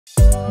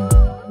Hi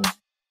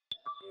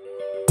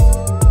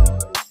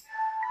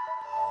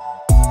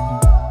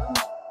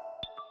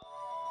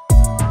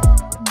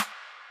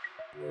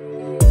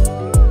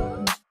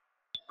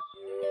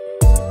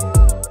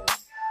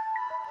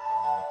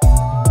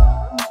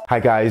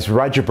guys,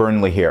 Roger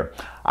Burnley here.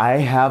 I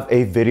have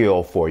a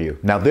video for you.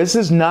 Now this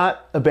is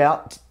not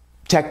about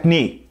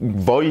technique,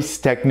 voice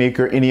technique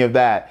or any of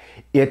that.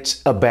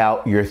 It's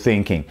about your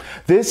thinking.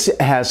 This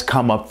has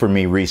come up for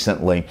me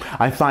recently.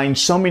 I find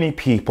so many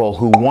people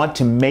who want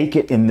to make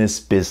it in this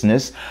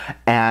business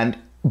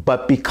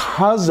but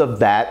because of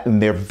that,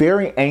 and they're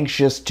very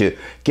anxious to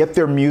get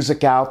their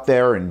music out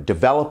there and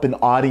develop an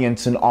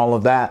audience and all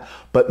of that,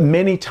 but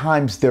many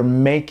times they're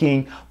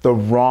making the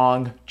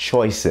wrong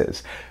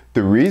choices.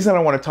 The reason I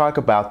want to talk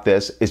about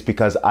this is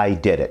because I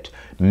did it.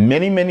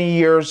 Many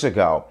years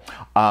ago,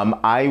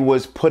 I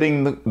was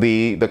putting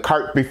the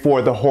cart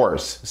before the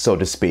horse, so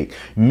to speak,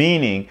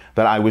 meaning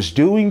that I was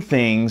doing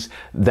things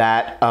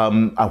that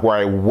where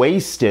I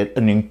wasted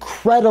an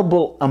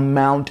incredible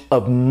amount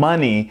of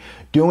money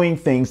doing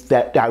things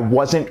that I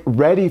wasn't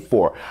ready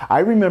for. I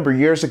remember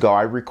years ago,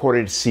 I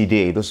recorded a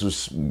CD. This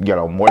was,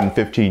 more than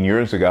 15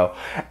 years ago.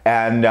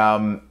 And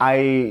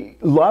I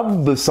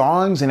loved the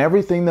songs and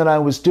everything that I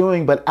was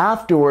doing. But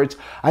afterwards,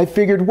 I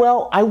figured,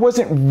 well, I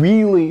wasn't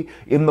really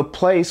in the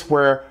place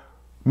where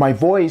my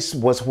voice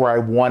was where I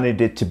wanted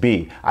it to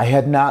be. I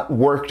had not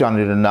worked on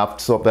it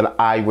enough so that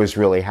I was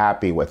really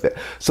happy with it.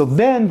 So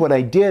then what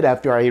I did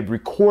after I had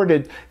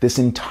recorded this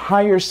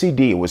entire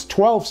CD, it was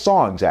 12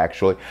 songs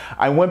actually,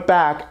 I went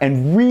back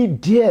and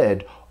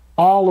redid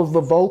all of the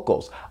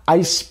vocals.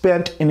 I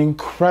spent an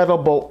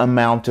incredible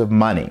amount of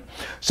money.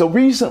 So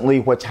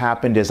recently what's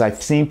happened is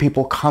I've seen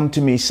people come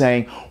to me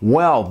saying,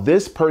 well,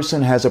 this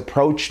person has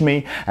approached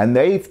me and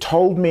they've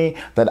told me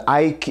that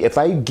if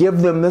I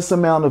give them this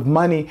amount of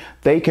money,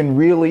 they can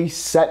really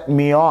set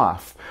me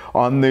off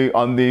on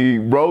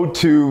the road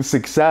to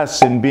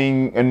success and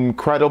being an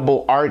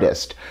incredible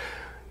artist.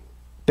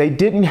 They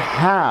didn't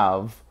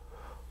have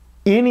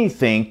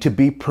anything to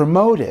be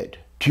promoted.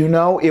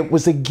 It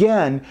was,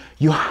 again,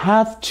 you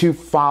have to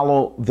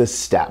follow the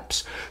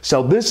steps.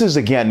 So this is,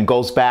 again,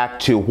 goes back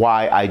to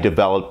why I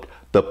developed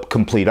the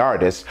Complete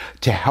Artist,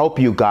 to help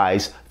you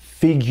guys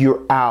figure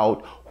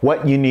out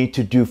what you need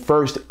to do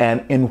first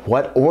and in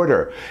what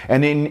order.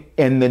 And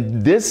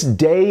in this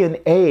day and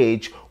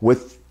age,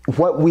 with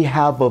what we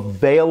have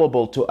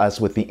available to us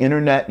with the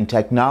internet and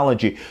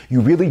technology, you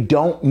really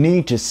don't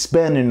need to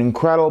spend an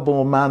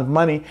incredible amount of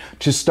money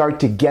to start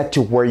to get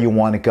to where you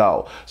want to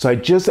go. So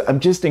I'm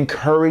just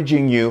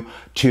encouraging you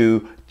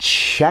to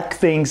check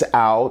things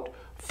out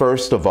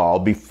first of all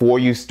before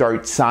you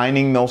start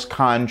signing those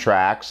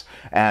contracts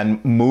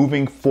and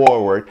moving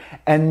forward,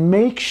 and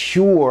make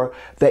sure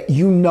that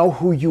you know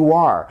who you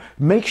are.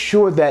 Make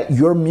sure that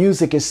your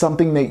music is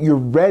something that you're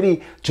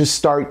ready to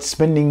start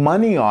spending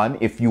money on,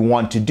 if you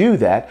want to do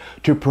that,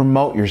 to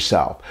promote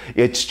yourself.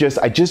 I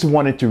just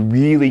wanted to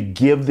really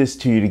give this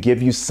to you, to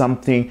give you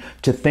something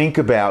to think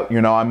about.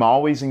 I'm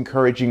always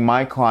encouraging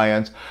my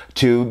clients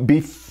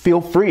to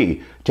feel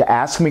free to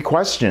ask me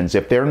questions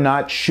if they're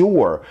not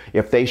sure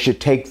if they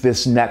should take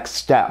this next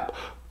step.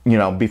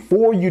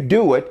 Before you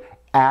do it,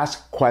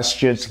 ask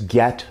questions,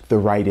 get the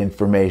right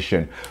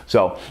information.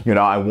 So,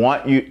 I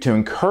want to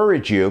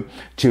encourage you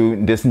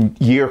to, this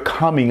year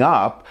coming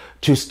up,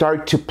 to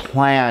start to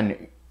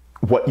plan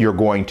what you're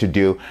going to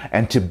do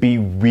and to be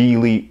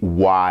really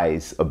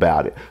wise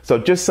about it. So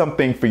just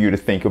something for you to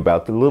think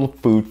about, a little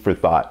food for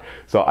thought.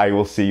 So I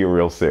will see you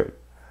real soon.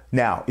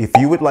 Now, if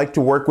you would like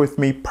to work with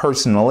me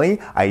personally,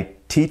 I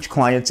teach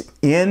clients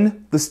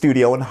in the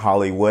studio in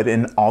Hollywood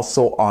and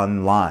also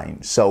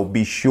online. So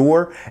be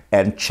sure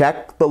and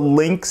check the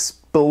links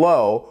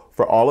below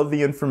for all of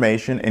the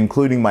information,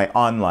 including my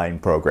online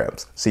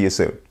programs. See you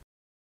soon.